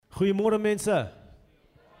Goeiemôre mense.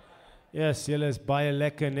 Yes, julle is baie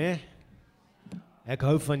lekker, né? Ek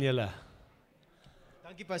hou van julle.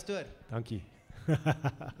 Dankie pastoor. Dankie.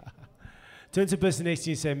 Turn to the person next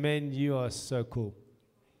to you and say, man, you are so cool.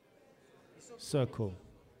 So cool.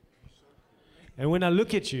 And when I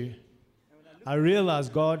look at you, I realize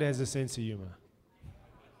God has a sense of humor.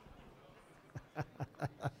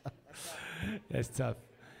 That's tough.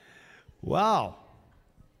 Wow.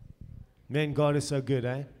 Man, God is so good,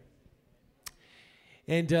 eh?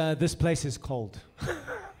 And this place is cold.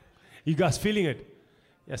 You guys feeling it?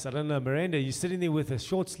 Yes, I don't know. Miranda, you're sitting there with a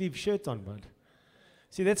short sleeve shirt on, bud.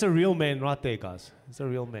 See, that's a real man right there, guys. It's a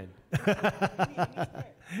real man.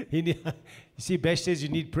 You see, Bash says you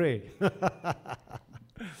need prayer.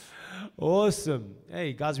 Awesome.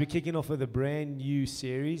 Hey, guys, we're kicking off with a brand new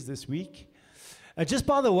series this week. Just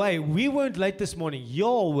by the way, we weren't late this morning.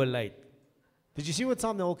 Y'all were late. Did you see what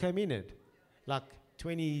time they all came in at? Like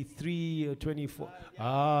 23 or 24. Yeah.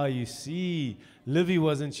 Ah, you see. Livy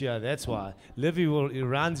wasn't here. That's why. Livy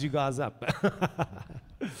rounds you guys up.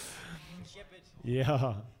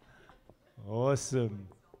 Yeah. Awesome.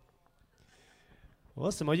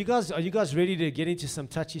 Awesome. Are you guys ready to get into some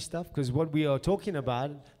touchy stuff? Because what we are talking about,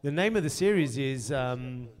 the name of the series is,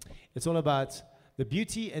 it's all about the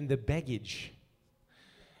beauty and the baggage.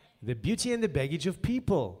 The beauty and the baggage of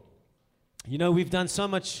people. You know, we've done so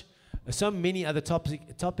many other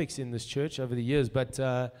topics in this church over the years, but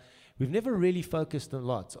we've never really focused a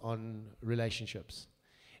lot on relationships.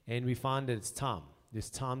 And we find that it's time. There's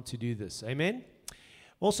time to do this. Amen?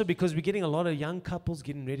 Also because we're getting a lot of young couples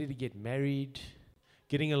getting ready to get married,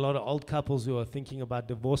 getting a lot of old couples who are thinking about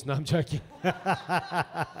divorce. No, I'm joking.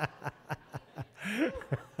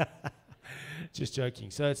 Just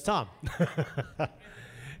joking. So it's time.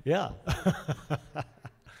 Yeah.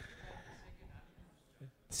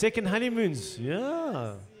 Second honeymoons.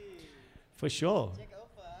 Yeah. For sure.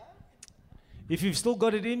 If you've still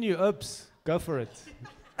got it in you, oops, go for it.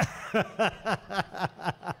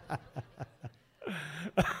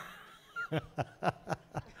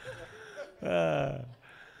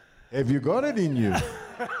 Have you got it in you?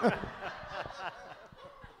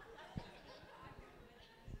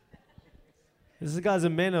 This guy's a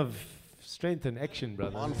man of strength and action,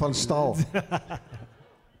 brother. Man van staal.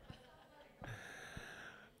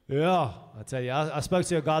 Yeah, I tell you, I spoke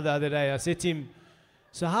to a guy the other day. I said to him,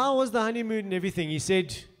 so how was the honeymoon and everything? He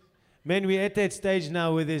said, man, we're at that stage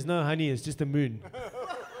now where there's no honey, it's just a moon.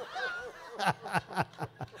 I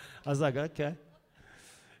was like, okay.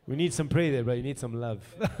 We need some prayer there, bro. You need some love.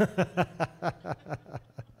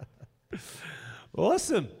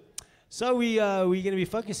 Awesome. So we're going to be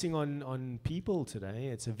focusing on people today.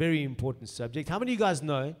 It's a very important subject. How many of you guys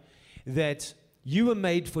know that you were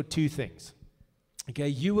made for two things? Okay,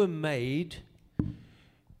 you were made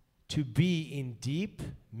to be in deep,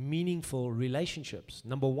 meaningful relationships.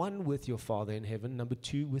 Number one, with your Father in heaven. Number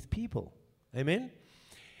two, with people. Amen?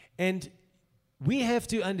 And we have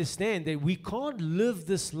to understand that we can't live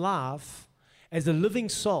this life as a living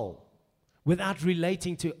soul without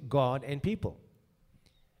relating to God and people.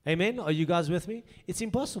 Amen? Are you guys with me? It's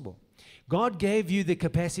impossible. God gave you the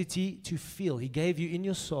capacity to feel. He gave you in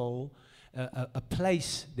your soul a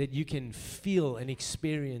place that you can feel and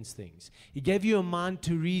experience things. He gave you a mind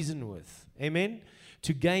to reason with. Amen?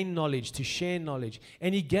 To gain knowledge, to share knowledge.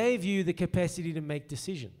 And He gave you the capacity to make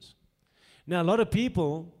decisions. Now, a lot of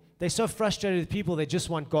people, they're so frustrated with people, they just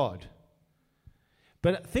want God.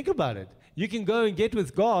 But think about it. You can go and get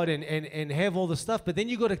with God and have all the stuff, but then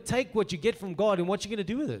you got to take what you get from God and what you're going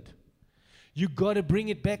to do with it. You got to bring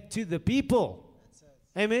it back to the people.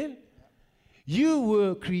 Amen? You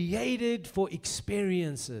were created for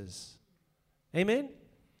experiences. Amen?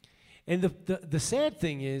 And the sad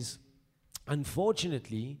thing is,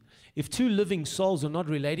 unfortunately, if two living souls are not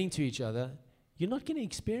relating to each other, you're not going to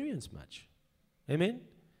experience much. Amen?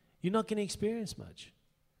 You're not going to experience much.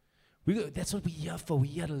 That's what we're here for.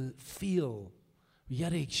 We're here to feel. We're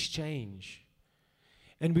here to exchange.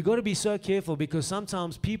 And we've got to be so careful because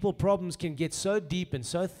sometimes people problems can get so deep and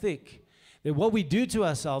so thick that what we do to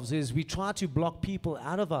ourselves is we try to block people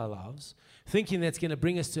out of our lives thinking that's going to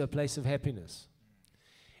bring us to a place of happiness.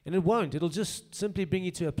 And it won't. It'll just simply bring you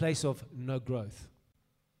to a place of no growth.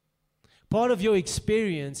 Part of your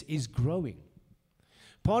experience is growing.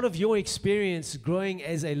 Part of your experience growing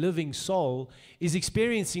as a living soul is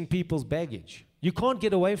experiencing people's baggage. You can't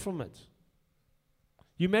get away from it.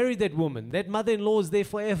 You married that woman. That mother-in-law is there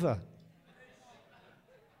forever.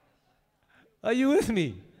 Are you with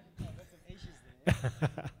me?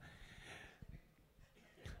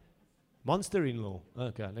 Monster-in-law.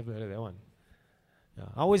 Okay, I never heard of that one. Yeah,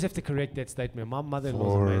 I always have to correct that statement. My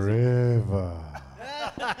mother-in-law is amazing. Forever.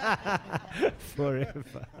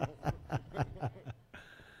 Forever.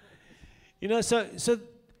 You know, so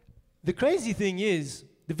the crazy thing is,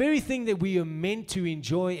 the very thing that we are meant to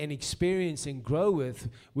enjoy and experience and grow with,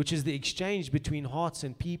 which is the exchange between hearts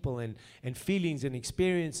and people and feelings and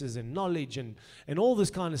experiences and knowledge and all this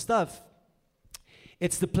kind of stuff,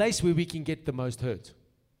 it's the place where we can get the most hurt.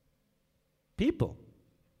 People.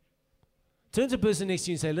 Turn to the person next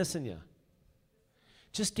to you and say, listen here,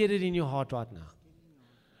 just get it in your heart right now.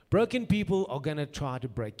 Broken people are going to try to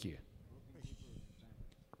break you.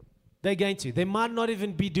 They're going to. They might not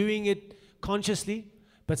even be doing it consciously,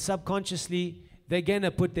 but subconsciously, they're going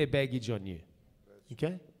to put their baggage on you.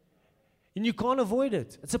 Okay? And you can't avoid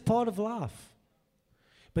it. It's a part of life.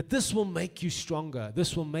 But this will make you stronger.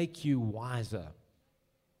 This will make you wiser.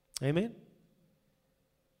 Amen?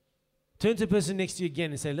 Turn to the person next to you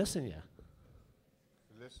again and say, listen here.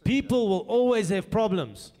 People will always have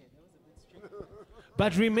problems.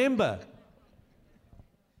 But remember,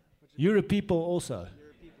 you're a people also.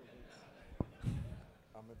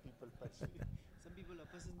 Some people are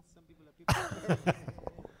persons, some people are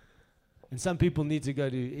people. And some people need to go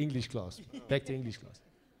to English class. Back to English class.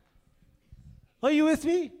 Are you with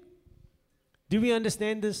me? Do we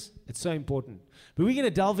understand this? It's so important. But we're going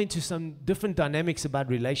to delve into some different dynamics about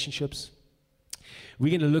relationships.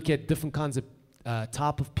 We're going to look at different kinds of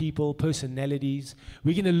type of people, personalities.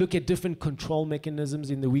 We're going to look at different control mechanisms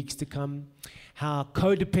in the weeks to come. How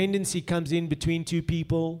codependency comes in between two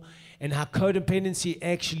people, and how codependency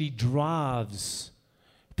actually drives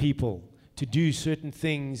people to do certain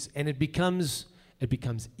things, and it becomes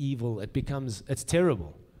evil. It's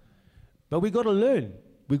terrible. But we got to learn.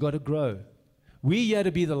 We got to grow. We're here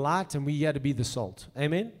to be the light, and we're here to be the salt.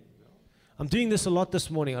 Amen? I'm doing this a lot this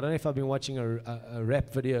morning. I don't know if I've been watching a rap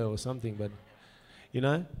video or something, but, you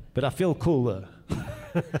know, but I feel cool though.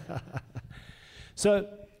 So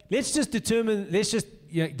let's just determine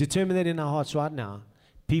that in our hearts right now.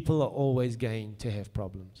 People are always going to have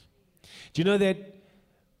problems. Do you know that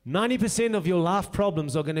 90% of your life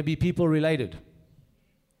problems are going to be people related?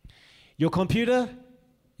 Your computer,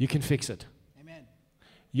 you can fix it. Amen.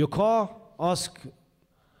 Your car, ask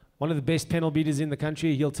one of the best panel beaters in the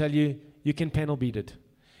country, he'll tell you, you can panel beat it.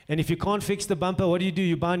 And if you can't fix the bumper, what do?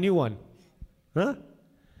 You buy a new one. Huh?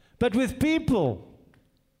 But with people,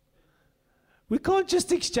 we can't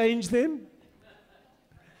just exchange them.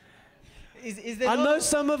 Is there I know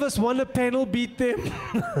some of us want to panel beat them.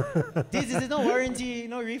 There's no warranty,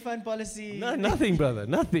 no refund policy. No, nothing, brother.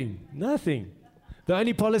 Nothing. The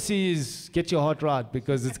only policy is get your heart right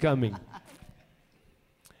because it's coming.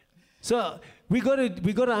 So we got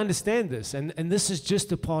to understand this, and this is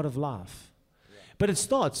just a part of life. Yeah. But it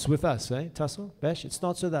starts with us, Tassel, Bash? It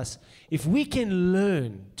starts with us. If we can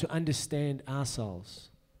learn to understand ourselves,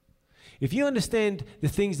 if you understand the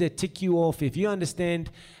things that tick you off, if you understand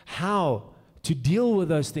how to deal with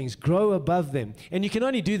those things, grow above them, and you can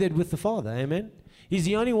only do that with the Father, amen? He's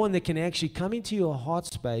the only one that can actually come into your heart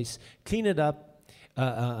space, clean it up,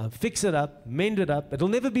 fix it up, mend it up. It'll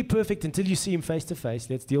never be perfect until you see Him face to face.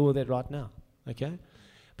 Let's deal with that right now, okay?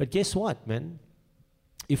 But guess what, man?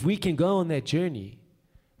 If we can go on that journey,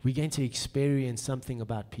 we're going to experience something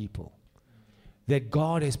about people that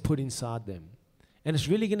God has put inside them. And it's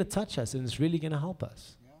really going to touch us, and it's really going to help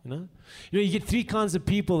us. Yeah. You get three kinds of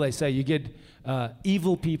people, they say. You get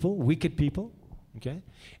evil people, wicked people, okay?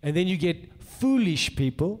 And then you get foolish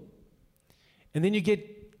people, and then you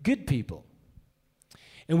get good people.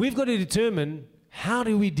 And we've got to determine, how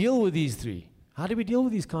do we deal with these three? How do we deal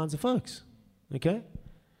with these kinds of folks? Okay?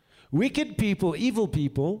 Wicked people, evil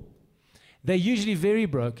people, they're usually very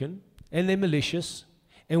broken, and they're malicious.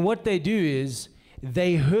 And what they do is,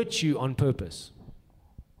 they hurt you on purpose.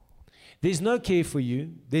 There's no care for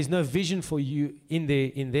you. There's no vision for you in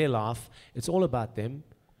their life. It's all about them.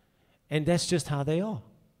 And that's just how they are.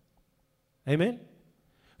 Amen?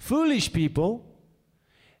 Foolish people,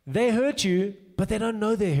 they hurt you, but they don't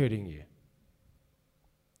know they're hurting you.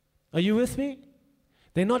 Are you with me?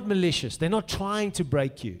 They're not malicious. They're not trying to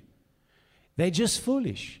break you. They're just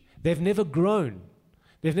foolish. They've never grown.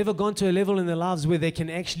 They've never gone to a level in their lives where they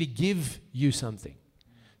can actually give you something.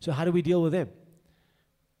 So how do we deal with them?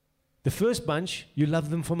 The first bunch, you love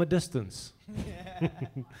them from a distance.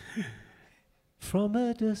 From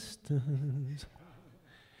a distance.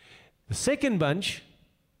 The second bunch,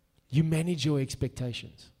 you manage your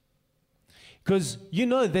expectations. Because you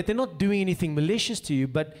know that they're not doing anything malicious to you,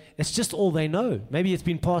 but it's just all they know. Maybe it's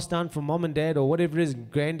been passed down from mom and dad or whatever it is,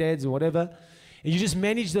 granddads or whatever. And you just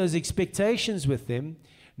manage those expectations with them,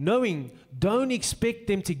 knowing, don't expect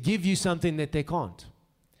them to give you something that they can't.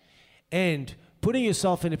 And putting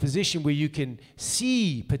yourself in a position where you can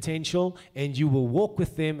see potential and you will walk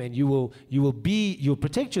with them and you'll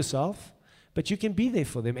protect yourself, but you can be there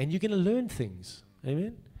for them and you're going to learn things.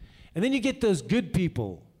 Amen? And then you get those good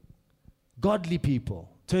people, godly people.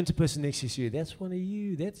 Turn to the person next to you. That's one of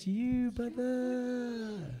you. That's you,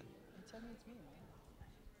 brother.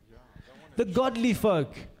 The godly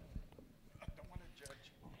folk.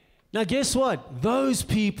 Now, guess what? Those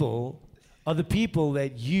people are the people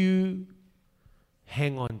that you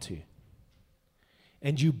hang on to.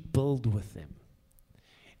 And you build with them.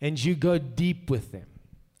 And you go deep with them.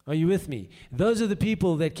 Are you with me? Those are the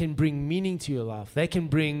people that can bring meaning to your life. They can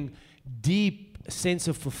bring deep sense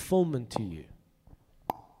of fulfillment to you.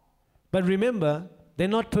 But remember, they're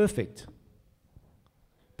not perfect.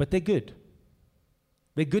 But they're good.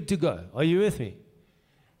 They're good to go. Are you with me?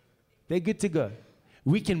 They're good to go.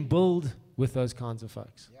 We can build with those kinds of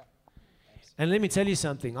folks. Yeah. And let me tell you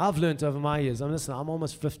something. I've learned over my years. I'm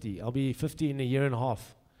almost 50. I'll be 50 in a year and a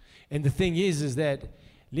half. And the thing is that,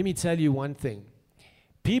 let me tell you one thing.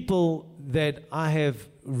 People that I have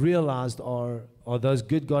realized are those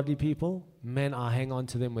good, godly people, man, I hang on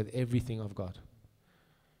to them with everything I've got.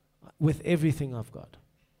 With everything I've got.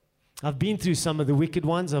 I've been through some of the wicked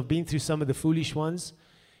ones. I've been through some of the foolish ones.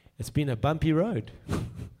 It's been a bumpy road.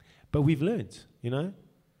 But we've learned, you know.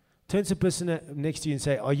 Turn to the person next to you and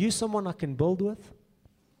say, are you someone I can build with?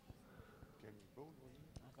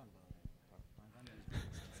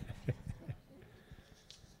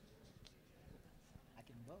 I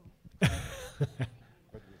can vote.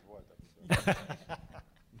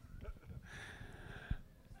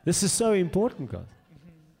 This is so important, guys.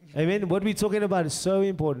 Amen. What we're talking about is so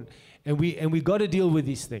important. And we got to deal with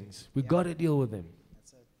these things. We got to deal with them.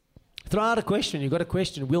 That's it. Throw out a question. You got a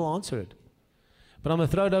question, we'll answer it. But I'm going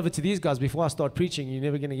to throw it over to these guys before I start preaching. You're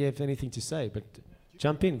never going to have anything to say. But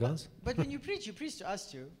jump in, guys. But when you preach to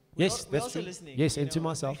us too. Yes, We're that's also true. listening. Yes, you and to know.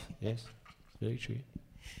 myself. Yes, very true.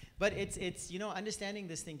 But it's understanding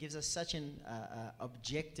this thing gives us such an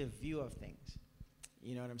objective view of things.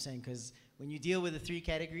 You know what I'm saying? Because when you deal with the three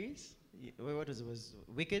categories, what was it? Was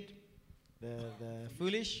wicked, the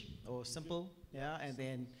foolish, or simple, yeah, and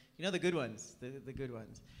then the good ones, the good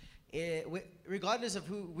ones. Regardless of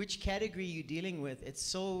which category you're dealing with, it's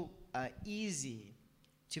so easy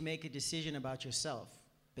to make a decision about yourself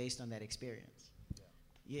based on that experience.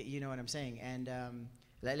 Yeah. You know what I'm saying? And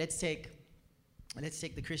let's take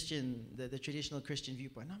the Christian, the traditional Christian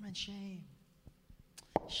viewpoint. No, man, shame.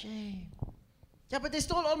 Yeah, but they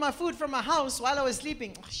stole all my food from my house while I was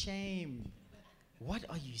sleeping. Oh, shame. What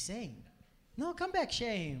are you saying? No, come back,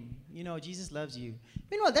 shame. Jesus loves you.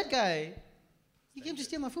 Meanwhile, that guy, he came to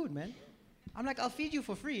steal my food, man. I'm like, I'll feed you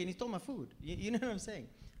for free, and he stole my food. You know what I'm saying?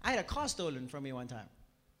 I had a car stolen from me one time.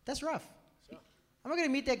 That's rough. Sure. I'm not going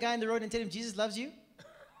to meet that guy in the road and tell him Jesus loves you.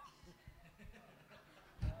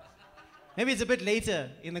 Maybe it's a bit later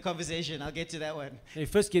in the conversation. I'll get to that one. You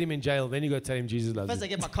first get him in jail, then you go tell him Jesus loves First you. I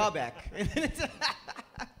get my car back.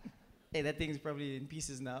 Hey, that thing's probably in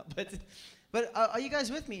pieces now. But are you guys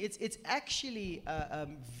with me? It's actually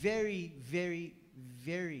very, very,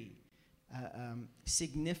 very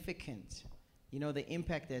significant, the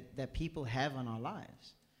impact that people have on our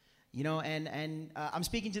lives. And I'm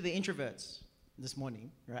speaking to the introverts this morning,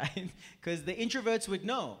 right? Because the introverts would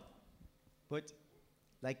know. But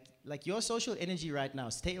like your social energy right now,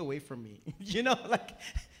 stay away from me. Like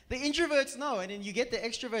the introverts know, and then you get the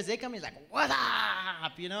extroverts, they come in like, what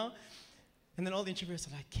up, And then all the introverts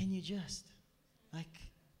are like, can you just,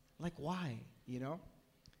 like why, You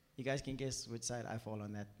guys can guess which side I fall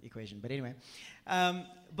on that equation. But anyway,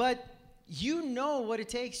 but what it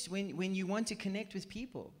takes when you want to connect with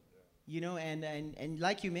people. And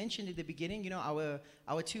like you mentioned at the beginning,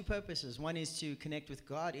 our two purposes. One is to connect with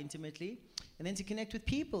God intimately, and then to connect with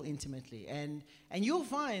people intimately. And you'll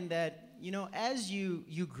find that, as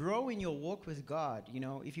you grow in your walk with God,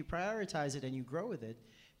 if you prioritize it and you grow with it,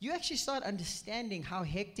 you actually start understanding how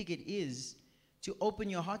hectic it is to open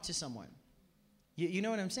your heart to someone. You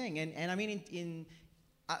know what I'm saying? And I mean,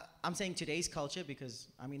 I'm saying today's culture because,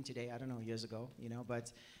 today, I don't know, years ago,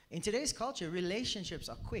 but in today's culture, relationships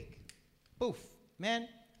are quick. Poof. Man,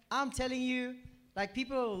 I'm telling you,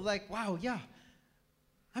 people like, wow, yeah,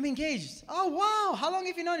 I'm engaged. Oh, wow, how long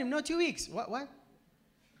have you known him? No, 2 weeks. What?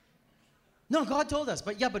 No, God told us.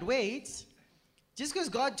 But wait. Just because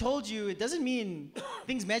God told you, it doesn't mean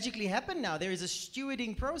things magically happen now. There is a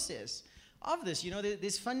stewarding process of this.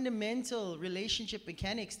 There's fundamental relationship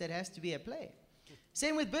mechanics that has to be at play.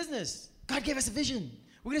 Same with business. God gave us a vision.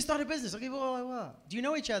 We're going to start a business. Okay, well. Do you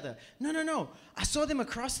know each other? No. I saw them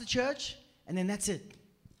across the church, and then that's it.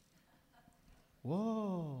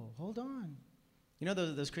 Whoa, hold on. You know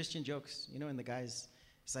those Christian jokes, and the guys,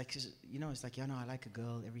 it's like, I like a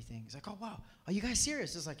girl, everything. It's like, oh, wow, are you guys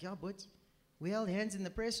serious? It's like, yeah, but we held hands in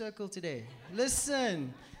the prayer circle today.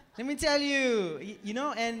 Listen, let me tell you,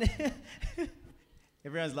 and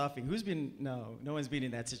everyone's laughing. No one's been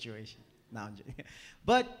in that situation. No, I'm joking.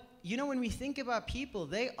 But, when we think about people,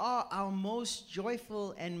 they are our most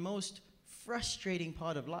joyful and most frustrating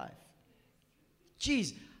part of life.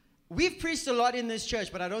 Jeez, we've preached a lot in this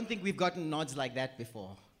church, but I don't think we've gotten nods like that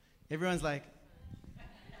before. Everyone's like...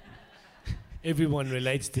 Everyone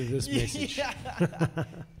relates to this message.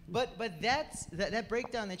 But that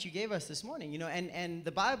breakdown that you gave us this morning, and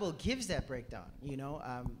the Bible gives that breakdown,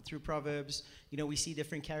 through Proverbs. We see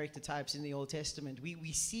different character types in the Old Testament.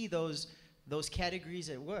 We see those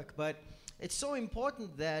categories at work. But it's so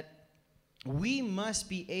important that we must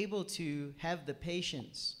be able to have the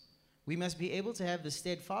patience. We must be able to have the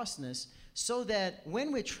steadfastness so that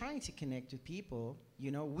when we're trying to connect with people,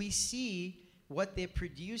 we see what they're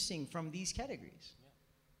producing from these categories.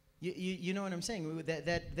 You know what I'm saying?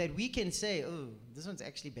 That we can say, oh, this one's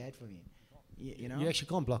actually bad for me. You actually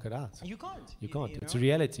can't block it out. You can't. You can't. It's a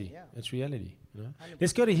reality. Yeah. It's reality.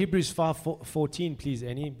 Let's go to Hebrews 5:14, please,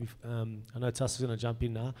 Annie. I know Tassa's going to jump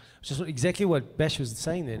in now. It's just exactly what Bash was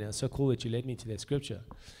saying there now. It's so cool that you led me to that scripture.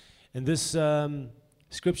 And this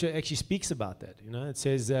scripture actually speaks about that. It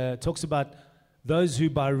says, talks about those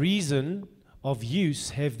who by reason of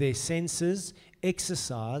use have their senses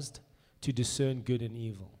exercised to discern good and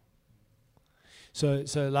evil. So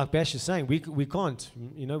like Bash is saying, we can't,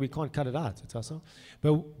 we can't cut it out.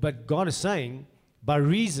 But God is saying, by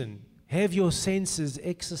reason, have your senses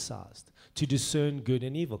exercised to discern good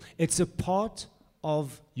and evil. It's a part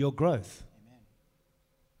of your growth.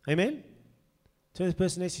 Amen? Tell the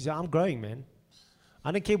person next to you, say, I'm growing, man.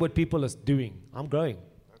 I don't care what people are doing. I'm growing.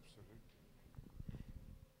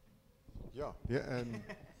 Absolutely. Yeah, and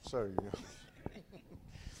sorry. Yeah.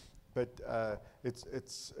 But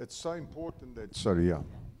it's so important that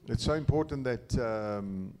it's so important that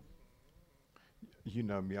you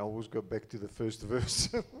know me. I always go back to the first verse.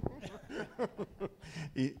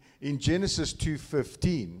 In Genesis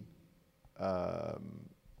 2:15,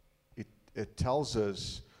 it tells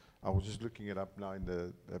us. I was just looking it up now in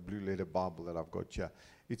the blue letter Bible that I've got here.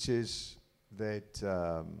 It says that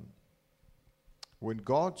when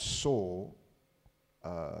God saw.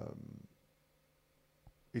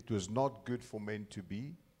 It was not good for men to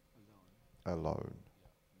be alone.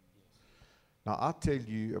 Now, I tell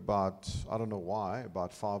you I don't know why,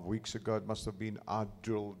 about 5 weeks ago, it must have been, I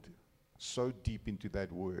drilled so deep into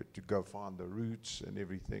that word to go find the roots and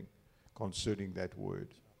everything concerning that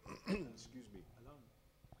word. Excuse me. Alone.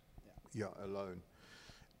 Yeah, alone.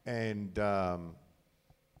 And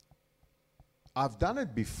I've done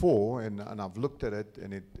it before, and I've looked at it,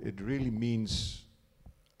 and it really means...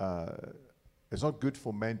 it's not good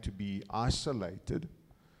for man to be isolated.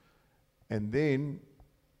 And then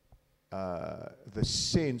the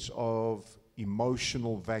sense of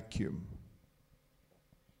emotional vacuum.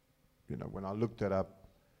 When I looked that up,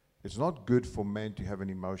 it's not good for man to have an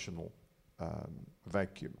emotional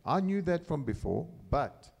vacuum. I knew that from before,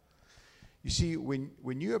 but you see,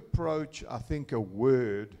 when you approach, I think, a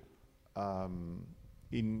word the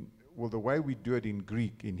way we do it in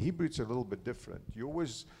Greek, in Hebrew it's a little bit different. You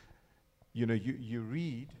always... you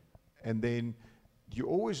read, and then you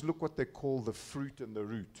always look what they call the fruit and the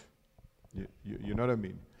root. You know what I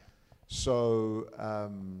mean? So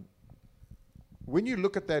when you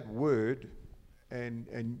look at that word, and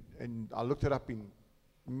I looked it up in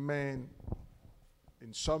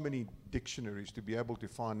so many dictionaries to be able to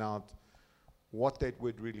find out what that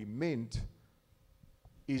word really meant,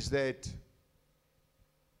 is that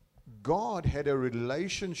God had a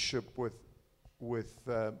relationship with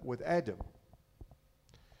Adam.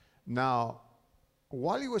 Now,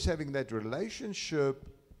 while he was having that relationship,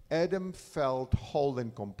 Adam felt whole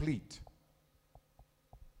and complete.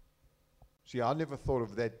 See, I never thought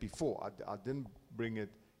of that before. I didn't bring it,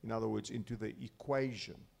 in other words, into the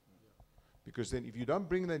equation. Because then if you don't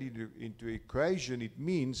bring that into equation, it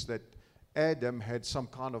means that Adam had some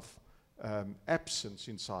kind of absence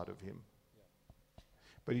inside of him.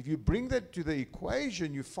 But if you bring that to the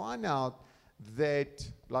equation, you find out that,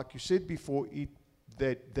 like you said before,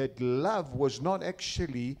 that love was not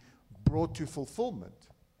actually brought to fulfillment.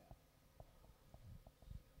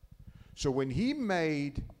 So when he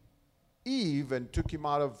made Eve and took him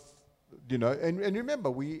out of, and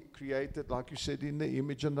remember, we created, like you said, in the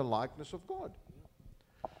image and the likeness of God.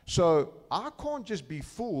 So I can't just be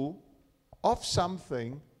full of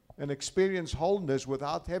something and experience wholeness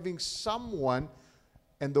without having someone,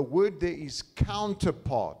 and the word there is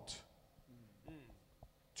counterpart,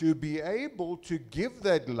 to be able to give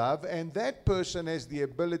that love, and that person has the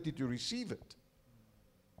ability to receive it.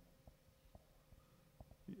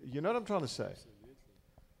 You know what I'm trying to say?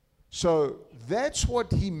 So that's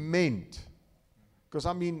what he meant. Because,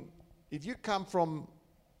 I mean, if you come from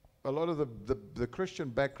a lot of the Christian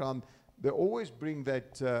background, they always bring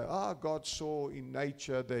that, God saw in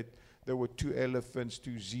nature that there were 2 elephants,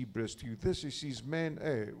 2 zebras, 2 this. He says, man,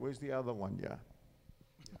 hey, where's the other one? Yeah.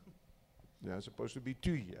 There's supposed to be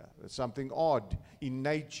 2 here. There's something odd in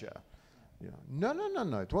nature. Yeah.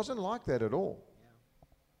 No. It wasn't like that at all.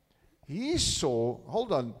 He saw,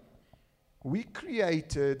 hold on, we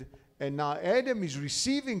created, and now Adam is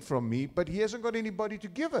receiving from me, but he hasn't got anybody to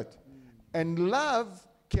give it. And love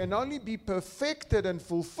can only be perfected and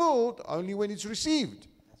fulfilled only when it's received.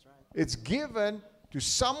 That's right. It's given to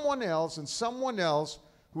someone else, and someone else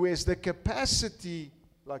who has the capacity,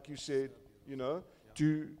 like you said,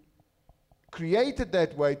 to create it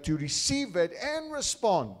that way, to receive it and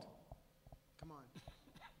respond. Come on.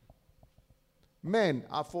 Man,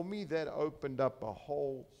 for me, that opened up a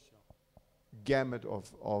whole gamut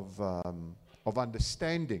of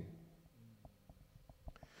understanding.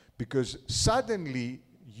 Because suddenly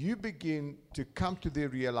you begin to come to the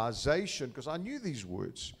realization, because I knew these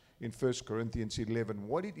words in 1 Corinthians 11,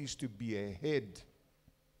 what it is to be a head.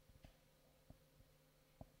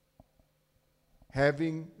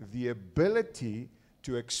 Having the ability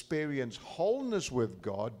to experience wholeness with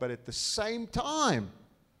God, but at the same time,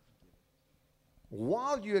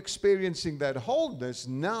 while you're experiencing that wholeness,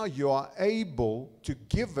 now you are able to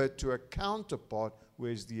give it to a counterpart who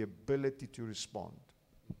has the ability to respond.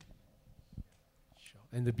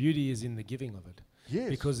 And the beauty is in the giving of it. Yes.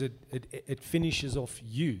 Because it finishes off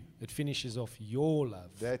you. It finishes off your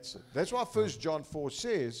love. That's it. That's why 1 John 4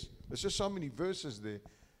 says, there's just so many verses there.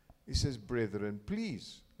 He says, brethren,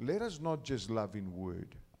 please, let us not just love in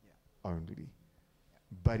word only,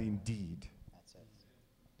 but in deed. That's it.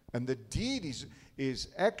 And the deed is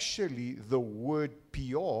actually the word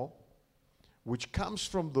pio, which comes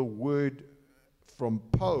from the word from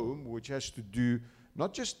poem, which has to do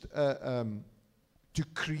not just to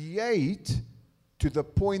create to the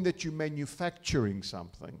point that you're manufacturing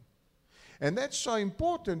something. And that's so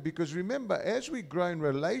important because remember, as we grow in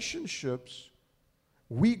relationships,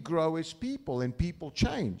 we grow as people and people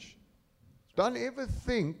change. Don't ever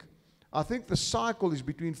think, I think the cycle is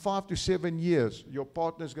between 5 to 7 years. Your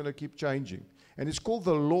partner's going to keep changing. And it's called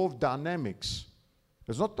the law of dynamics.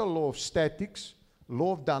 It's not the law of statics,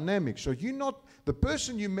 law of dynamics. So the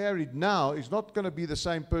person you married now is not going to be the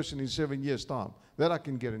same person in 7 years' time. That I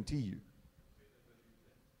can guarantee you.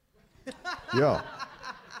 Yeah.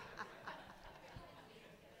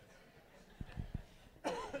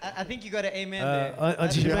 I think you got an amen there.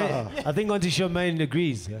 Auntie Charmaine, I think Auntie Charmaine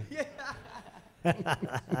agrees. Yeah?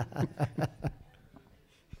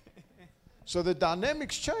 So the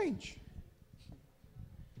dynamics change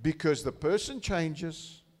because the person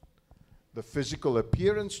changes, the physical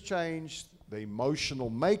appearance changes, the emotional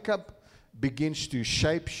makeup begins to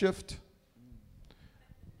shapeshift.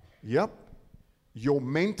 Yep. Your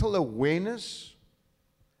mental awareness.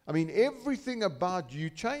 I mean, everything about you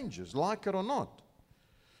changes, like it or not.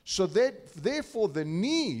 So that, therefore, the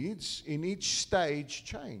needs in each stage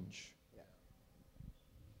change. Yeah.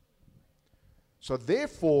 So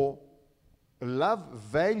therefore, love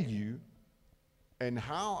value and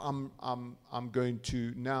how I'm going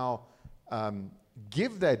to now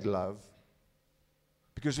give that love.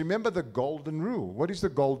 Because remember the golden rule. What is the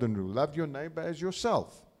golden rule? Love your neighbor as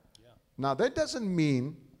yourself. Yeah. Now that doesn't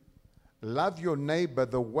mean love your neighbor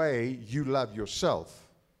the way you love yourself.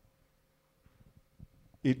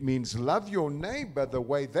 It means love your neighbor the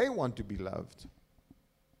way they want to be loved.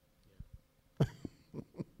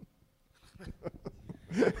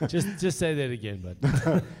 Just say that again,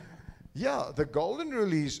 bud. Yeah, the golden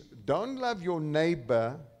rule is don't love your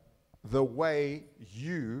neighbor the way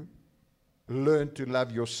you learn to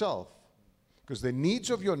love yourself. Because the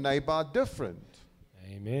needs of your neighbor are different.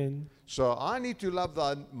 Amen. So I need to love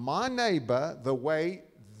my neighbor the way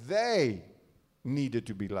they needed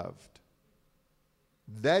to be loved.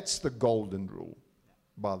 That's the golden rule,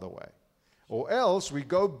 by the way. Or else we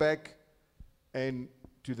go back and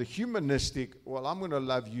to the humanistic, well, I'm going to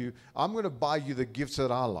love you. I'm going to buy you the gifts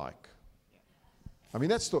that I like. I mean,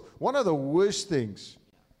 that's one of the worst things.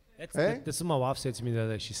 That's what my wife said to me the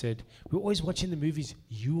other day. She said, we're always watching the movies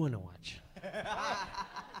you want to watch.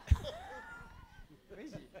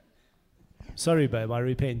 Sorry, babe, I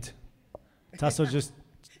repent. Tasso just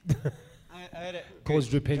I had a,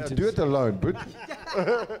 caused Yeah, repentance. do it alone, but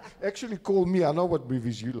actually call me. I know what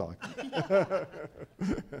movies you like.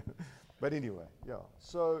 But anyway, yeah.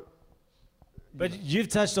 So, But you've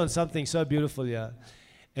touched on something so beautiful, yeah.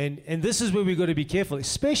 And this is where we've got to be careful,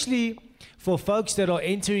 especially for folks that are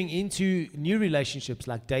entering into new relationships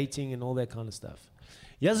like dating and all that kind of stuff.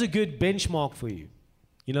 Here's a good benchmark for you.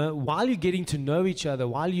 You know, while you're getting to know each other,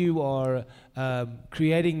 while you are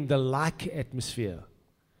creating the like atmosphere,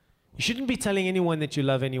 you shouldn't be telling anyone that you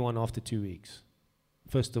love anyone after 2 weeks,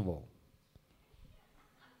 first of all.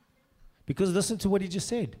 Because listen to what he just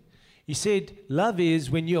said. He said, love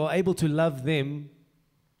is when you are able to love them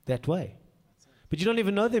that way. But you don't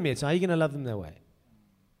even know them yet, so how are you going to love them that way?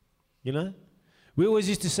 You know? We always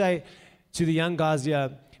used to say to the young guys, yeah,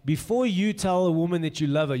 before you tell a woman that you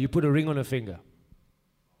love her, you put a ring on her finger.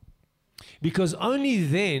 Because only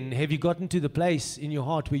then have you gotten to the place in your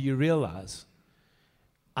heart where you realize,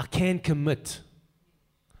 I can commit.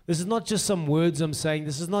 This is not just some words I'm saying.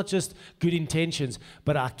 This is not just good intentions,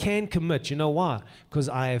 but I can commit. You know why? Because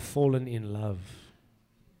I have fallen in love.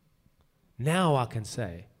 Now I can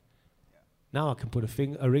say, now I can put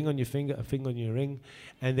a ring on your finger, a finger on your ring,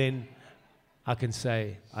 and then I can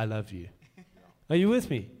say, I love you. Are you with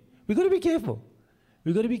me? We've got to be careful.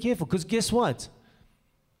 We've got to be careful, because guess what?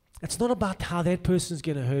 It's not about how that person's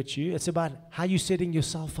going to hurt you. It's about how you're setting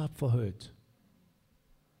yourself up for hurt.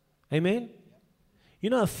 Amen?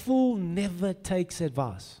 You know, a fool never takes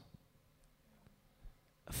advice.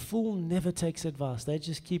 A fool never takes advice. They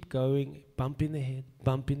just keep going, bump in the head,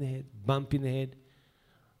 bump in the head, bump in the head.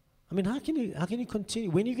 I mean, how can you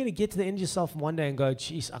continue? When are you going to get to the end of yourself one day and go,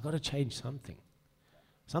 geez, I've got to change something.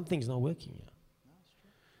 Something's not working here.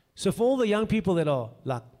 So for all the young people that are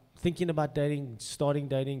like thinking about dating, starting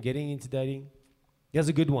dating, getting into dating, here's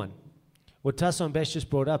a good one. What Tasso and Bash just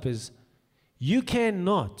brought up is you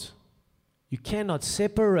cannot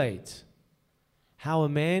separate how a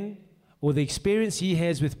man or the experience he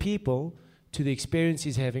has with people to the experience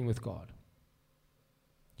he's having with God.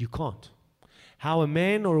 You can't. How a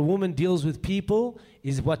man or a woman deals with people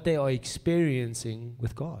is what they are experiencing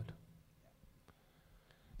with God.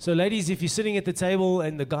 So ladies, if you're sitting at the table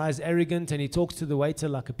and the guy's arrogant and he talks to the waiter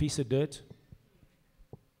like a piece of dirt,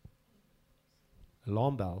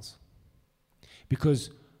 alarm bells. Because,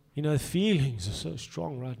 you know, feelings are so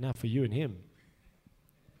strong right now for you and him.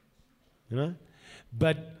 You know?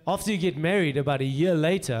 But after you get married, about a year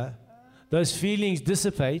later, those feelings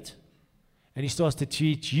dissipate and he starts to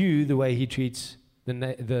treat you the way he treats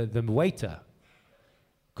the waiter.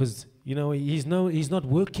 Because, you know, he's not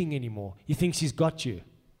working anymore. He thinks he's got you.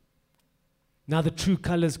 Now the true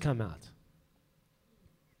colors come out.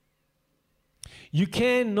 You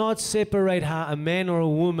cannot separate how a man or a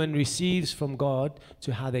woman receives from God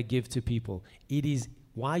to how they give to people. It is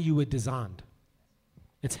why you were designed.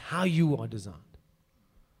 It's how you are designed.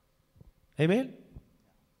 Amen?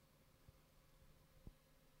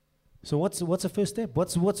 So what's the first step?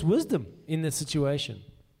 What's wisdom in this situation?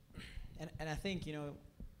 and I think, you know,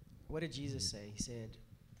 what did Jesus say? He said,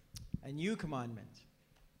 a new commandment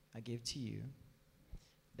I give to you,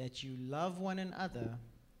 that you love one another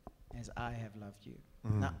as I have loved you.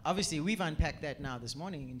 Now, obviously, we've unpacked that now this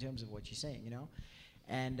morning in terms of what you're saying, you know.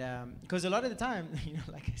 And because a lot of the time, you know,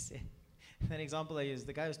 like I said, that example I use,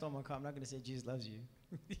 the guy who stole my car, I'm not going to say Jesus loves you.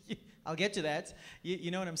 I'll get to that. You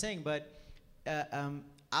know what I'm saying? But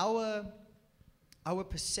our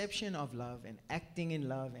perception of love and acting in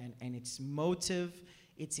love and its motive,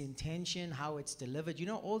 its intention, how it's delivered, you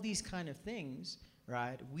know, all these kind of things,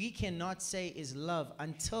 right, we cannot say is love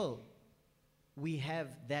until we have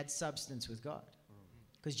that substance with God.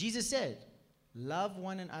 Because Jesus said, love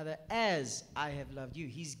one another as I have loved you.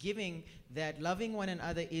 He's giving that loving one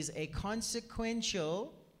another is a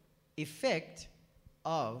consequential effect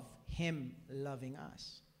of him loving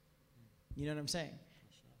us. You know what I'm saying?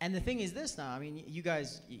 And the thing is this now, I mean, you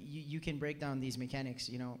guys, you can break down these mechanics,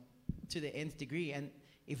 you know, to the nth degree. And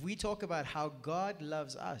if we talk about how God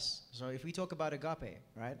loves us, so if we talk about agape,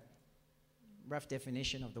 right? Rough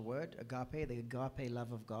definition of the word, agape, the agape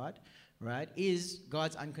love of God, right, is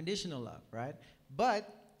God's unconditional love, right? But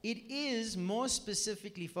it is more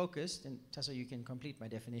specifically focused, and Tasso, you can complete my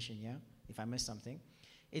definition, yeah, if I miss something.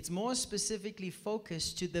 It's more specifically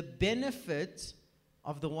focused to the benefit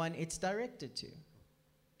of the one it's directed to.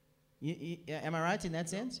 Am I right in that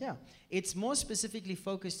sense? Yeah. It's more specifically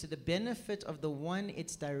focused to the benefit of the one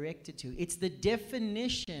it's directed to. It's the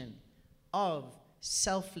definition of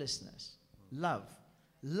selflessness. Love.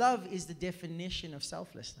 Love is the definition of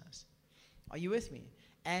selflessness. Are you with me?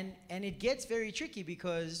 And it gets very tricky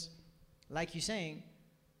because like you're saying,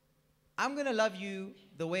 I'm going to love you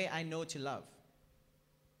the way I know to love.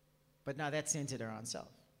 But now that's centered around self,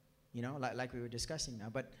 you know, like we were discussing now.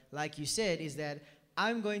 But like you said, is that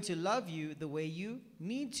I'm going to love you the way you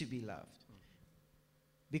need to be loved.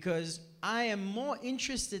 Because I am more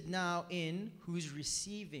interested now in who's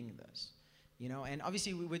receiving this, you know. And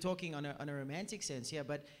obviously we're talking on a romantic sense here,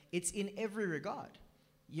 but it's in every regard.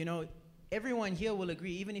 You know, everyone here will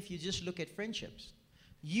agree, even if you just look at friendships.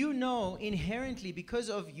 You know inherently, because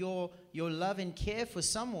of your love and care for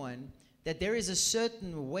someone, that there is a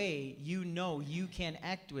certain way you know you can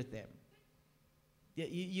act with them.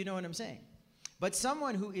 You know what I'm saying? But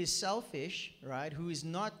someone who is selfish, right, who is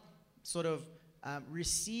not sort of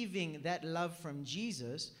receiving that love from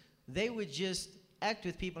Jesus, they would just act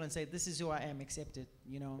with people and say, this is who I am, accept it,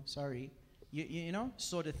 you know, sorry, you know,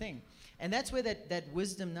 sort of thing. And that's where that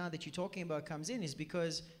wisdom now that you're talking about comes in, is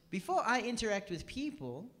because before I interact with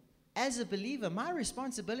people, as a believer, my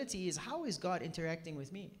responsibility is, how is God interacting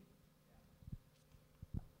with me?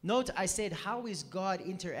 Note, I said, how is God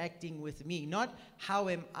interacting with me? Not how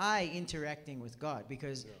am I interacting with God?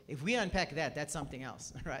 Because if we unpack that, that's something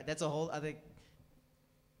else, right? That's a whole other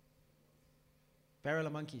barrel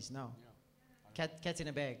of monkeys, no. Cats in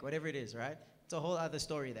a bag, whatever it is, right? It's a whole other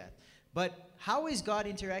story, that. But how is God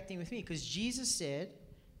interacting with me? Because Jesus said,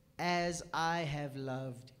 as I have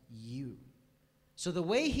loved you. So the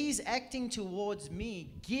way he's acting towards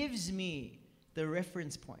me gives me the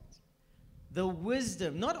reference point, the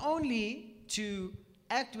wisdom, not only to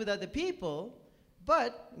act with other people,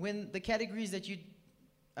 but when the categories that you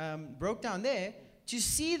broke down there, to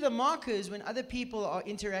see the markers when other people are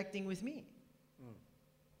interacting with me.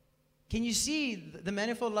 Can you see the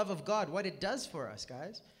manifold love of God? What it does for us,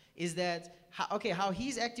 guys, is that, how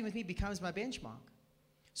he's acting with me becomes my benchmark.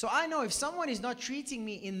 So I know if someone is not treating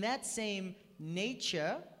me in that same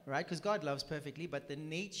nature, right, because God loves perfectly, but the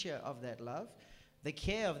nature of that love, the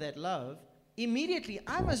care of that love, immediately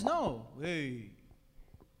I must know, hey,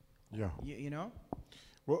 Yeah. you know?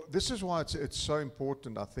 Well, this is why it's so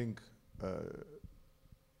important, I think,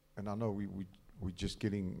 and I know we're just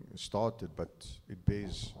getting started, but it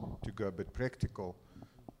bears to go a bit practical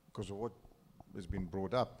because of what has been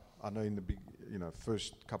brought up. I know in the big,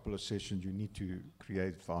 first couple of sessions you need to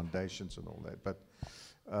create foundations and all that, but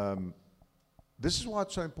this is why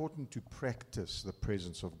it's so important to practice the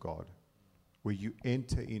presence of God, where you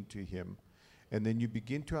enter into Him, and then you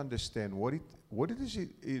begin to understand what does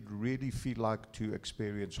it really feel like to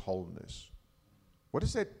experience wholeness. What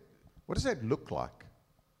does that look like?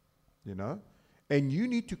 You know? And you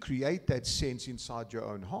need to create that sense inside your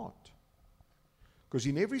own heart. Because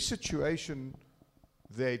in every situation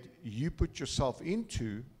that you put yourself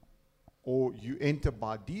into, or you enter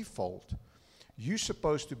by default, you're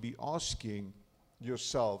supposed to be asking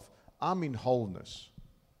yourself, I'm in wholeness.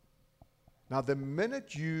 Now, the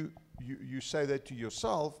minute you say that to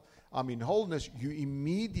yourself, I'm in wholeness, you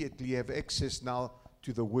immediately have access now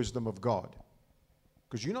to the wisdom of God.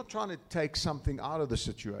 Because you're not trying to take something out of the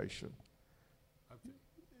situation.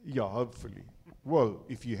 Yeah, hopefully. Well,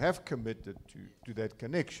 if you have committed to that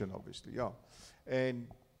connection, obviously, yeah. And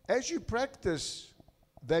as you practice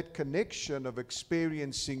that connection of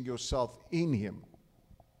experiencing yourself in Him,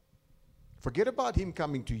 forget about Him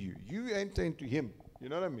coming to you. You enter into Him. You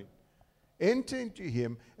know what I mean? Enter into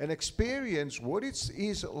Him and experience what it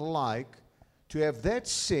is like to have that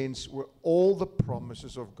sense where all the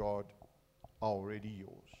promises of God are already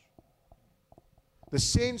yours. The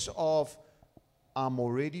sense of, I'm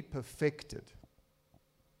already perfected.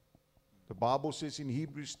 The Bible says in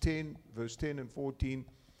Hebrews 10, verse 10 and 14,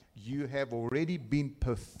 you have already been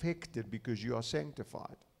perfected because you are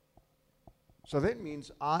sanctified. So that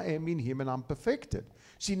means I am in Him and I'm perfected.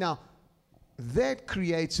 See, now, that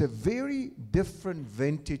creates a very different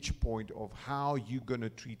vantage point of how you're going to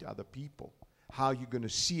treat other people, how you're going to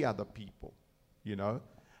see other people,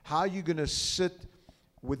 how you're going to sit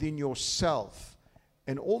within yourself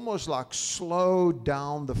and almost like slow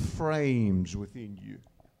down the frames within you,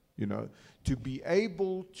 to be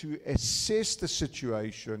able to assess the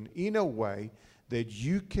situation in a way that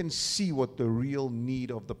you can see what the real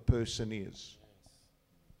need of the person is.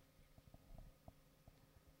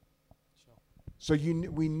 So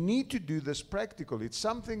we need to do this practical. It's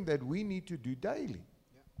something that we need to do daily.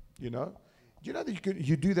 You know that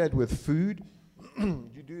you do that with food.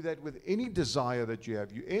 You do that with any desire that you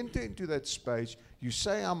have. You enter into that space. You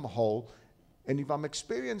say, I'm whole. And if I'm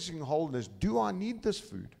experiencing wholeness, do I need this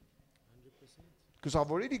food? Because I've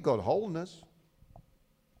already got wholeness.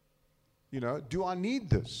 Do I need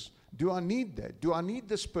this? Do I need that? Do I need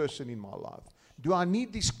this person in my life? Do I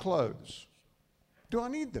need these clothes? Do I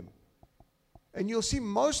need them? And you'll see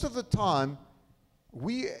most of the time,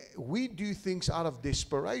 we do things out of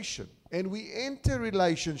desperation. And we enter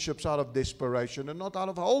relationships out of desperation and not out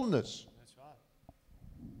of wholeness. That's right.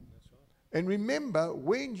 That's right. And remember,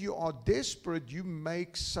 when you are desperate, you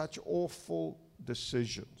make such awful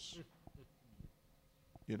decisions.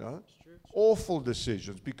 You know? Awful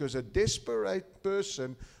decisions. Because a desperate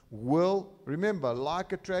person will, remember,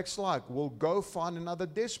 like attracts like, will go find another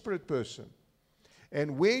desperate person.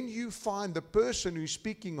 And when you find the person who's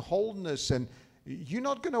speaking wholeness, and you're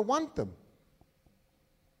not going to want them.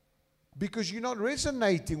 Because you're not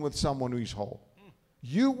resonating with someone who's whole.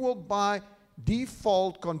 You will by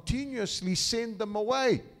default continuously send them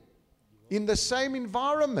away. In the same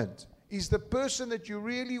environment is the person that you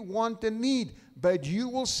really want and need, but you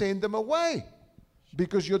will send them away.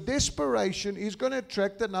 Because your desperation is going to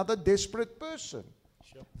attract another desperate person.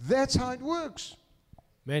 Sure. That's how it works.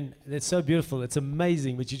 Man, that's so beautiful. It's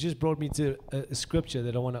amazing. But you just brought me to a scripture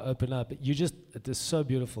that I want to open up. It is so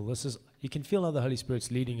beautiful. You can feel how the Holy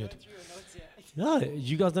Spirit's leading it. No,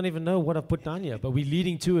 you guys don't even know what I've put down here, but we're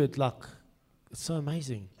leading to it like, it's so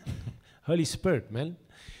amazing. Holy Spirit, man.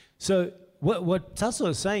 So what Tasso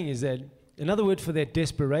is saying is that another word for that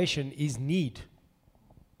desperation is need.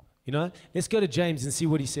 You know, let's go to James and see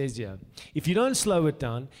what he says here. If you don't slow it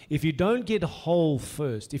down, if you don't get whole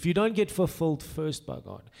first, if you don't get fulfilled first by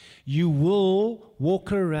God, you will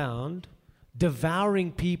walk around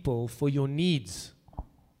devouring people for your needs.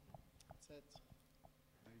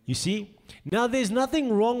 You see? Now, there's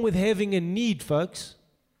nothing wrong with having a need, folks.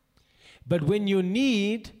 But when your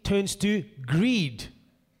need turns to greed,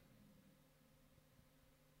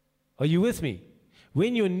 are you with me?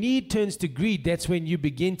 When your need turns to greed, that's when you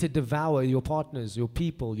begin to devour your partners, your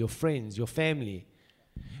people, your friends, your family.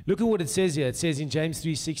 Look at what it says here. It says in James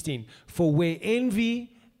 3:16, for where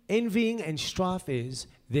envying and strife is,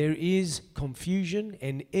 there is confusion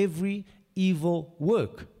and every evil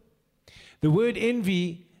work. The word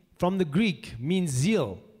envy from the Greek means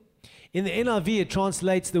zeal. In the NIV, it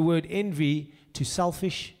translates the word envy to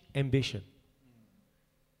selfish ambition.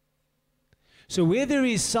 So where there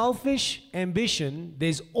is selfish ambition,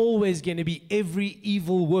 there's always going to be every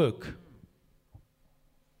evil work.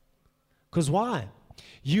 Because why?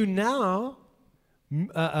 You now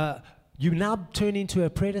turn into a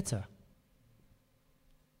predator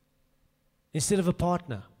instead of a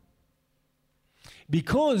partner.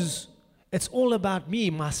 Because it's all about me,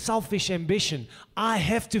 my selfish ambition. I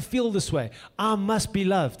have to feel this way. I must be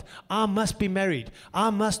loved. I must be married. I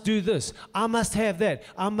must do this. I must have that.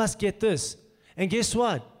 I must get this. And guess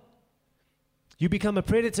what? You become a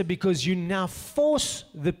predator because you now force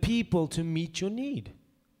the people to meet your need.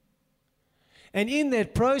 And in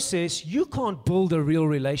that process, you can't build a real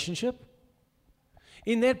relationship.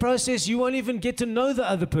 In that process, you won't even get to know the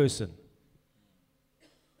other person.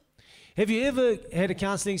 Have you ever had a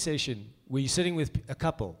counseling session where you're sitting with a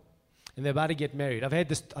couple and they're about to get married? I've had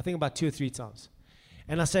this, I think, about 2 or 3 times.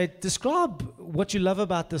 And I say, describe what you love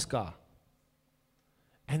about this guy.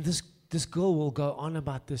 And this girl will go on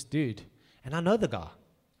about this dude. And I know the guy.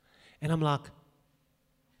 And I'm like,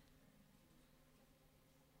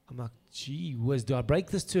 gee whiz, do I break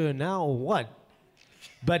this to her now or what?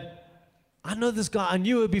 But I know this guy. I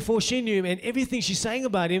knew her before she knew him. And everything she's saying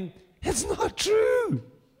about him, it's not true.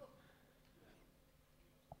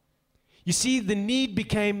 You see, the need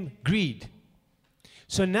became greed.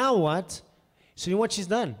 So now what? So you know what she's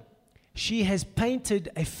done? She has painted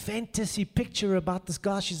a fantasy picture about this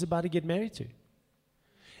guy she's about to get married to.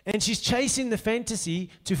 And she's chasing the fantasy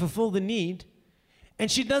to fulfill the need.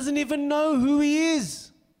 And she doesn't even know who he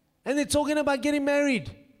is. And they're talking about getting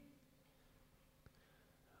married.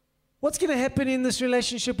 What's going to happen in this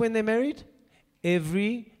relationship when they're married?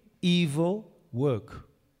 Every evil work.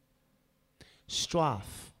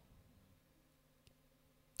 Strife.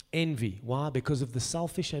 Envy. Why? Because of the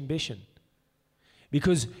selfish ambition.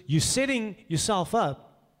 Because you're setting yourself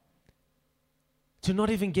up to not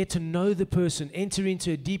even get to know the person, enter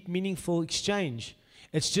into a deep, meaningful exchange.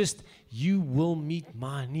 It's just, you will meet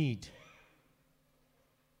my need.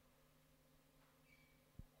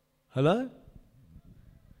 Hello?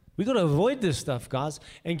 We've got to avoid this stuff, guys.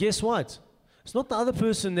 And guess what? It's not the other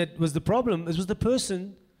person that was the problem. It was the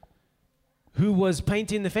person who was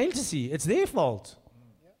painting the fantasy. It's their fault.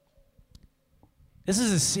 This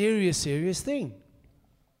is a serious, serious thing.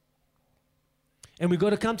 And we've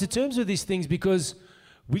got to come to terms with these things because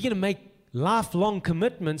we're going to make lifelong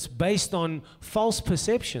commitments based on false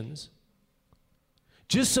perceptions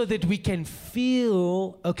just so that we can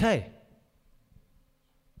feel okay.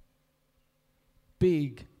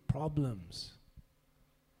 Big problems.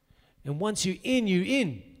 And once you're in, you're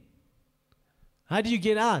in. How do you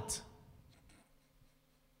get out?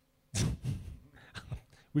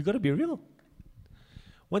 We've got to be real.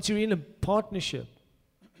 Once you're in a partnership,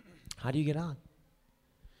 how do you get out?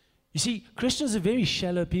 You see, Christians are very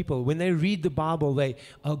shallow people. When they read the Bible,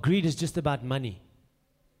 greed is just about money.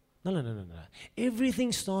 No.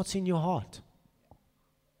 Everything starts in your heart.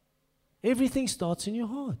 Everything starts in your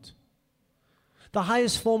heart. The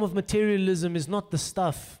highest form of materialism is not the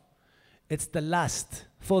stuff, it's the lust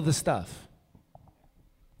for the stuff.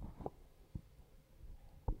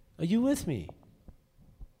 Are you with me?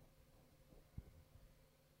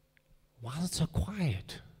 Why is it so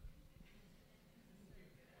quiet?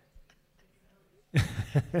 Taking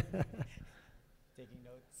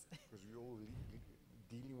notes. Because we're all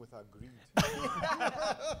dealing with our greed.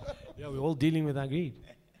 Yeah, we're all dealing with our greed.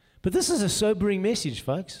 But this is a sobering message,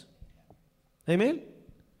 folks. Amen?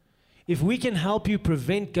 If we can help you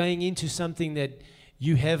prevent going into something that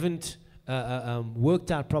you haven't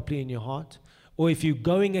worked out properly in your heart, or if you're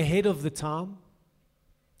going ahead of the time,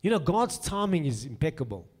 God's timing is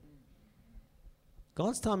impeccable.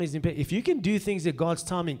 God's timing is impeccable. If you can do things at God's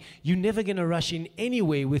timing, you're never going to rush in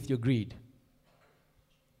anywhere with your greed.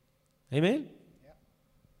 Amen? Yeah.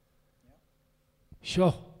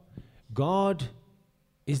 Sure. God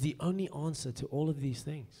is the only answer to all of these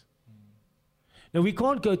things. Now, we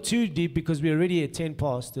can't go too deep because we're already at 10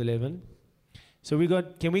 past 11. So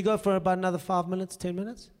can we go for about another 5 minutes, 10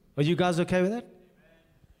 minutes? Are you guys okay with that?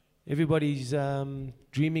 Everybody's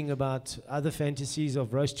dreaming about other fantasies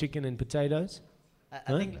of roast chicken and potatoes.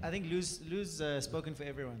 I think Lou's spoken for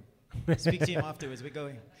everyone. Speak to him afterwards. We're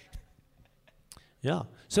going. Yeah.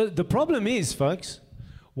 So the problem is, folks,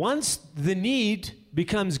 once the need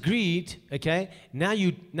becomes greed, okay, now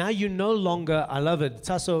you no longer, I love it.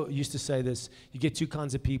 Tasso used to say this, you get two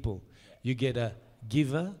kinds of people. You get a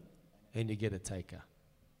giver and you get a taker.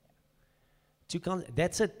 Two kinds,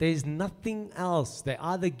 that's it. There's nothing else. They're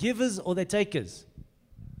either givers or they're takers.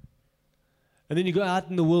 And then you go out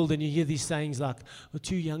in the world and you hear these sayings like,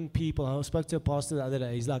 two young people. I spoke to a pastor the other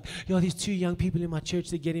day. He's like, these two young people in my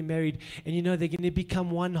church, they're getting married. And they're going to become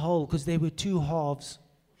one whole because they were two halves.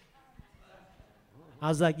 I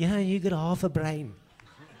was like, you got half a brain.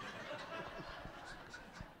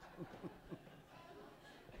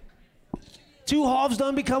 Two halves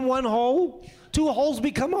don't become one whole. Two wholes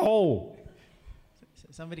become a whole.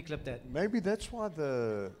 Somebody clip that. Maybe that's why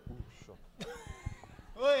the...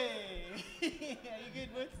 Oi! Are you good,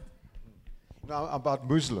 Woods? Now, about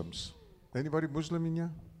Muslims. Anybody Muslim in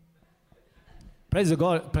here? Praise the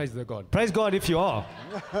God. Praise the God. Praise God if you are.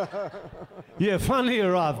 Yeah, finally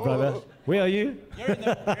arrived, brother. Where are you? You're in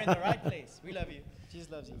the right place. We love you.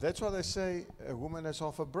 Jesus loves you. That's why they say a woman has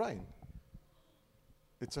half a brain.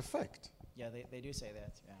 It's a fact. Yeah, they do say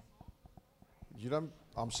that. Yeah. You don't...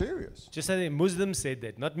 I'm serious. Just say Muslims said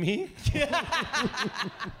that, not me.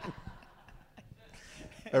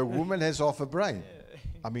 A woman has half a brain.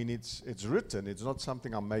 I mean, it's written. It's not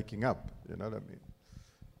something I'm making up. You know what I mean?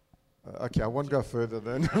 Okay, I won't go further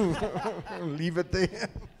then. Leave it there.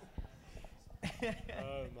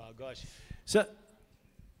 Oh my gosh.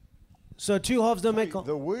 So two halves don't make...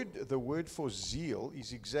 The word for zeal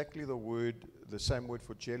is exactly the same word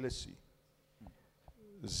for jealousy.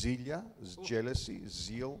 Zelia is jealousy.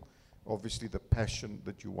 Zeal, obviously the passion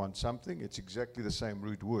that you want something. It's exactly the same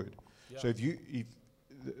root word. Yeah. So if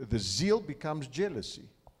the zeal becomes jealousy.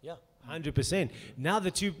 Yeah, 100%. Now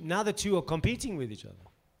the two are competing with each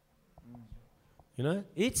other.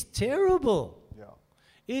 It's terrible. Yeah.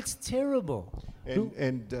 It's terrible.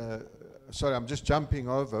 And sorry, I'm just jumping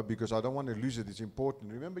over because I don't want to lose it. It's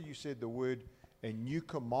important. Remember you said the word a new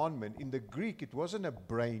commandment. In the Greek, it wasn't a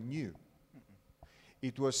brand new.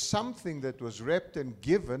 It was something that was wrapped and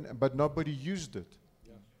given, but nobody used it.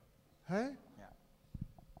 Yeah. Hey? Yeah.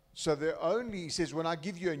 So he says, when I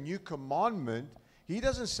give you a new commandment, he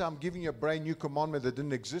doesn't say I'm giving you a brand new commandment that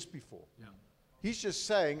didn't exist before. Yeah. He's just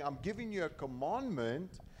saying, I'm giving you a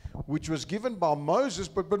commandment which was given by Moses,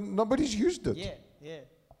 but nobody's used it. Yeah, yeah.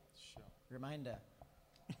 Sure. Reminder.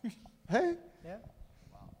 Hey? Yeah.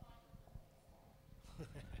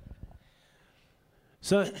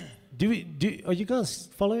 So, are you guys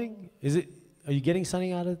following? Are you getting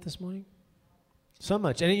something out of it this morning? So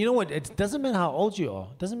much. And you know what? It doesn't matter how old you are.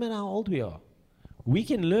 It doesn't matter how old we are. We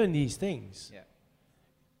can learn these things. Yeah.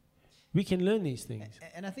 We can learn these things.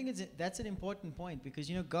 And I think that's an important point because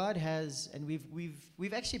God has, and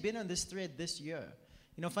we've actually been on this thread this year.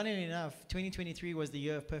 Funnily enough, 2023 was the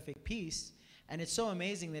year of perfect peace, and it's so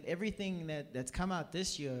amazing that everything that's come out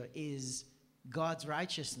this year is God's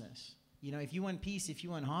righteousness. If you want peace, if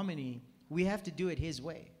you want harmony, we have to do it His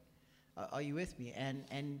way. Are you with me?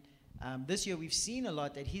 And this year we've seen a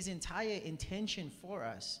lot that his entire intention for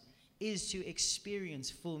us is to experience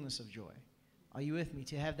fullness of joy. Are you with me?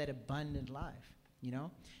 To have that abundant life, you know?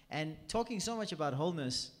 And talking so much about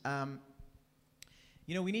wholeness,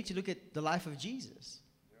 you know, we need to look at the life of Jesus.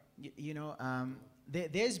 You know,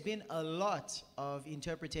 there's been a lot of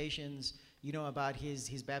interpretations, you know, about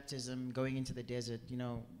his baptism, going into the desert, you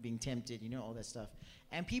know, being tempted, you know, all that stuff.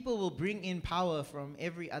 And people will bring in power from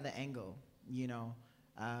every other angle, you know,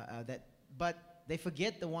 but they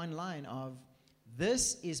forget the one line of,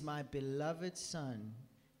 "This is my beloved Son,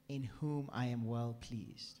 in whom I am well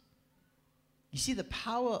pleased." You see the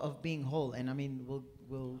power of being whole, and I mean,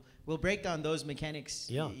 we'll break down those mechanics.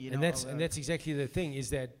 Yeah, you and know, that's exactly the thing, is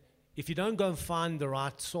that if you don't go and find the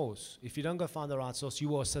right source,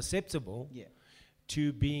 you are susceptible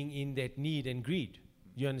to being in that need and greed.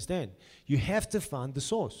 You understand? You have to find the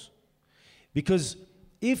source, because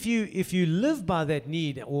if you live by that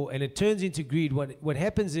need, and it turns into greed, what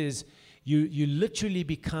happens is you literally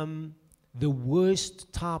become the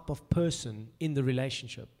worst type of person in the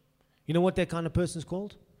relationship. You know what that kind of person is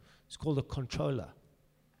called? It's called a controller.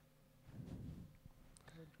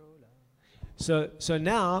 So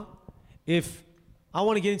now, if I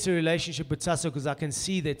want to get into a relationship with Tasso because I can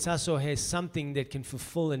see that Tasso has something that can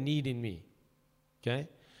fulfill a need in me, okay?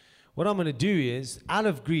 What I'm going to do is, out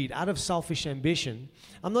of greed, out of selfish ambition,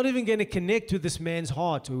 I'm not even going to connect with this man's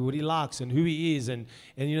heart, or what he likes and who he is, and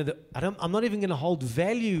you know, I'm not even going to hold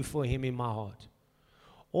value for him in my heart.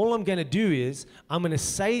 All I'm going to do is, I'm going to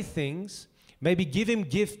say things, maybe give him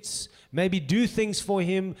gifts, maybe do things for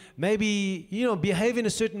him, maybe, you know, behave in a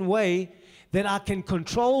certain way that I can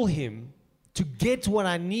control him to get what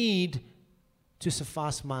I need to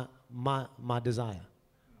suffice my desire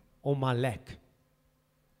or my lack.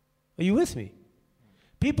 Are you with me?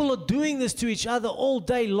 People are doing this to each other all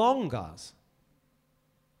day long, guys.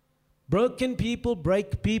 Broken people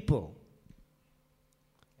break people.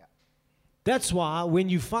 That's why when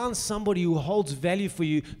you find somebody who holds value for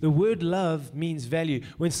you, the word love means value.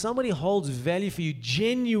 When somebody holds value for you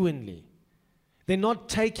genuinely, they're not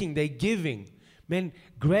taking, they're giving. Man,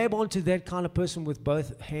 grab onto that kind of person with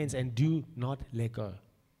both hands and do not let go.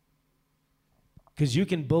 Because you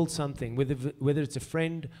can build something, whether it's a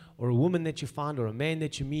friend or a woman that you find or a man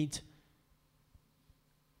that you meet.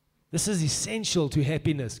 This is essential to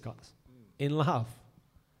happiness, guys, in love.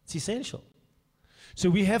 It's essential. So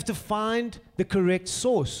we have to find the correct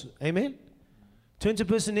source. Amen? Turn to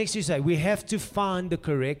the person next to you and say, we have to find the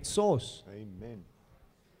correct source. Amen.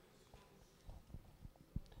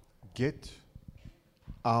 Get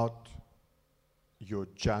out your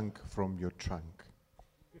junk from your trunk.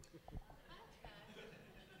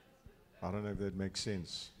 I don't know if that makes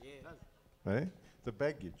sense. Yeah. Eh? The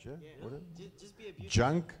baggage, yeah? Just be a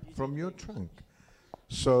Junk from your trunk.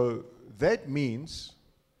 So that means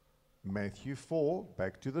Matthew 4,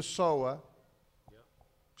 back to the sower,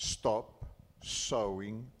 stop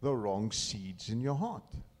sowing the wrong seeds in your heart.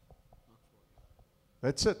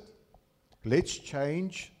 That's it. Let's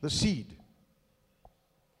change the seed.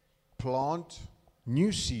 Plant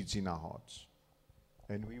new seeds in our hearts.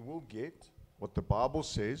 And we will get what the Bible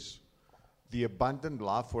says, the abundant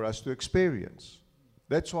life for us to experience.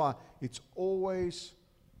 That's why it's always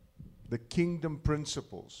the kingdom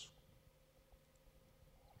principles.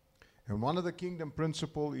 And one of the kingdom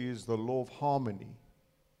principles is the law of harmony.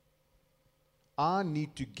 I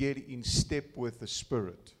need to get in step with the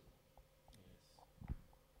Spirit.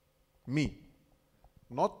 Me.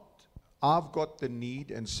 Not I've got the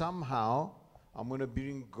need and somehow I'm going to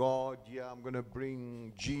bring God, I'm going to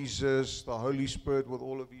bring Jesus, the Holy Spirit with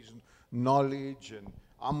all of his knowledge, and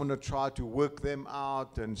I'm going to try to work them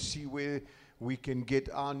out and see where we can get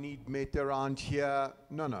our need met around here.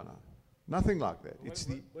 No. Nothing like that.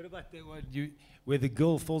 What about that one where the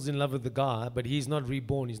girl falls in love with the guy, but he's not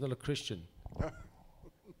reborn, he's not a Christian? Huh?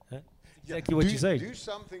 Exactly what you say. Do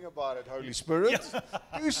something about it, Holy Spirit.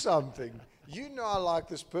 Do something. You know I like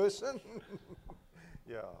this person.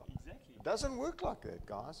 Yeah. Exactly. It doesn't work like that,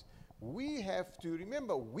 guys. We have to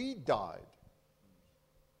remember, we died.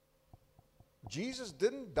 Jesus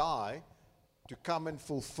didn't die to come and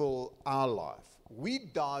fulfill our life. We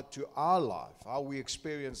died to our life, how we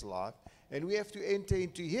experience life, and we have to enter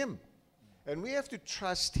into him. And we have to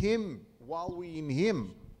trust him while we're in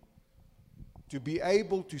him to be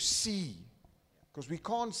able to see, because we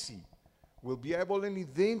can't see. We'll be able only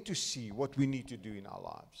then to see what we need to do in our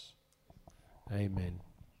lives. Amen.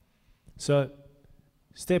 So,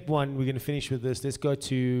 step one, we're going to finish with this. Let's go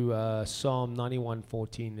to Psalm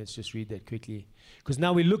 91:14. Let's just read that quickly, because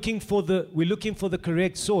now we're looking for the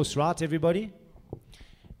correct source, right, everybody?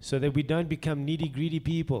 So that we don't become needy, greedy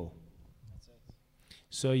people.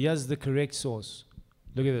 So here's the correct source.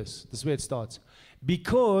 Look at this. This is where it starts.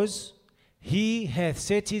 Because he hath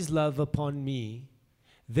set his love upon me,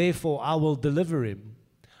 therefore I will deliver him.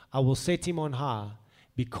 I will set him on high,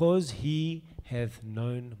 because he hath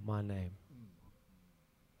known my name.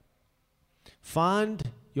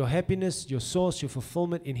 Find your happiness, your source, your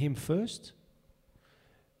fulfillment in him first.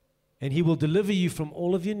 And he will deliver you from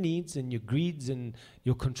all of your needs and your greeds and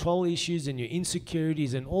your control issues and your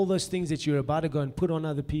insecurities and all those things that you're about to go and put on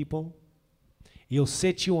other people. He'll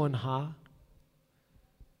set you on high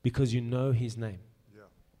because you know his name.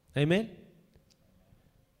 Yeah. Amen?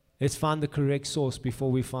 Let's find the correct source before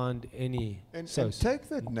we find any source. And take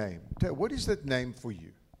that name. What is that name for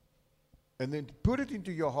you? And then put it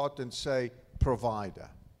into your heart and say, provider.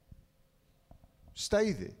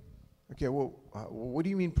 Stay there. Okay, well, what do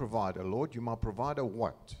you mean provider, Lord? You my provider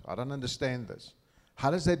what? I don't understand this.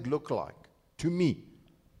 How does that look like to me?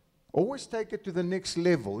 Always take it to the next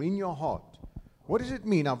level in your heart. What does it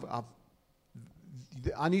mean?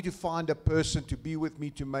 I need to find a person to be with me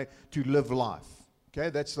to live life. Okay,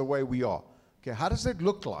 that's the way we are. Okay, how does that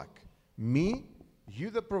look like? Me, you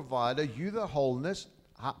the provider, you the wholeness.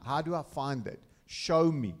 How do I find that?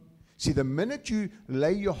 Show me. See, the minute you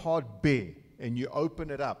lay your heart bare and you open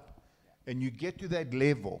it up, and you get to that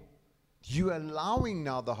level, you're allowing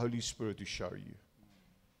now the Holy Spirit to show you.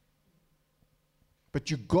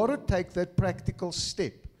 But you've got to take that practical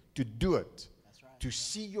step to do it. That's right. To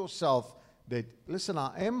see yourself that, listen,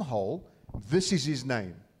 I am whole. This is his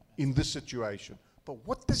name in this situation. But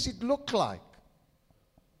what does it look like?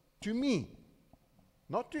 To me.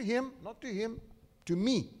 Not to him, to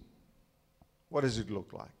me. What does it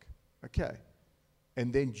look like? Okay.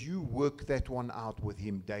 And then you work that one out with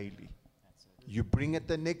him daily. You bring it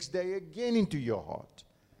the next day again into your heart.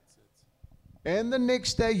 And the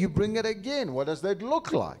next day you bring it again. What does that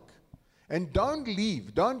look like? And don't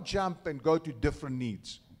leave. Don't jump and go to different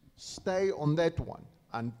needs. Stay on that one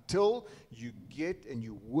until you get and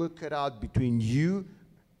you work it out between you,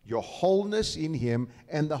 your wholeness in him,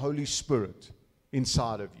 and the Holy Spirit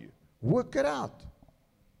inside of you. Work it out.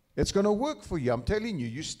 It's going to work for you. I'm telling you.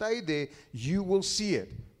 You stay there, you will see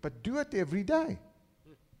it. But do it every day.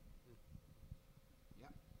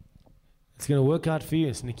 It's going to work out for you.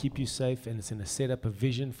 It's going to keep you safe, and it's going to set up a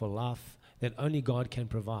vision for life that only God can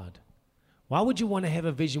provide. Why would you want to have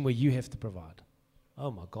a vision where you have to provide? Oh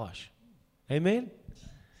my gosh. Amen?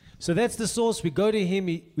 So that's the source. We go to him.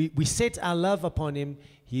 We set our love upon him.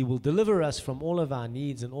 He will deliver us from all of our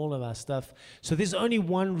needs and all of our stuff. So there's only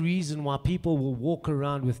one reason why people will walk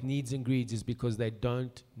around with needs and greeds is because they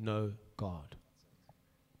don't know God.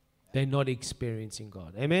 They're not experiencing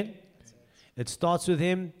God. Amen? It starts with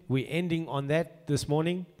him. We're ending on that this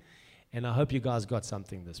morning. And I hope you guys got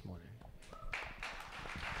something this morning.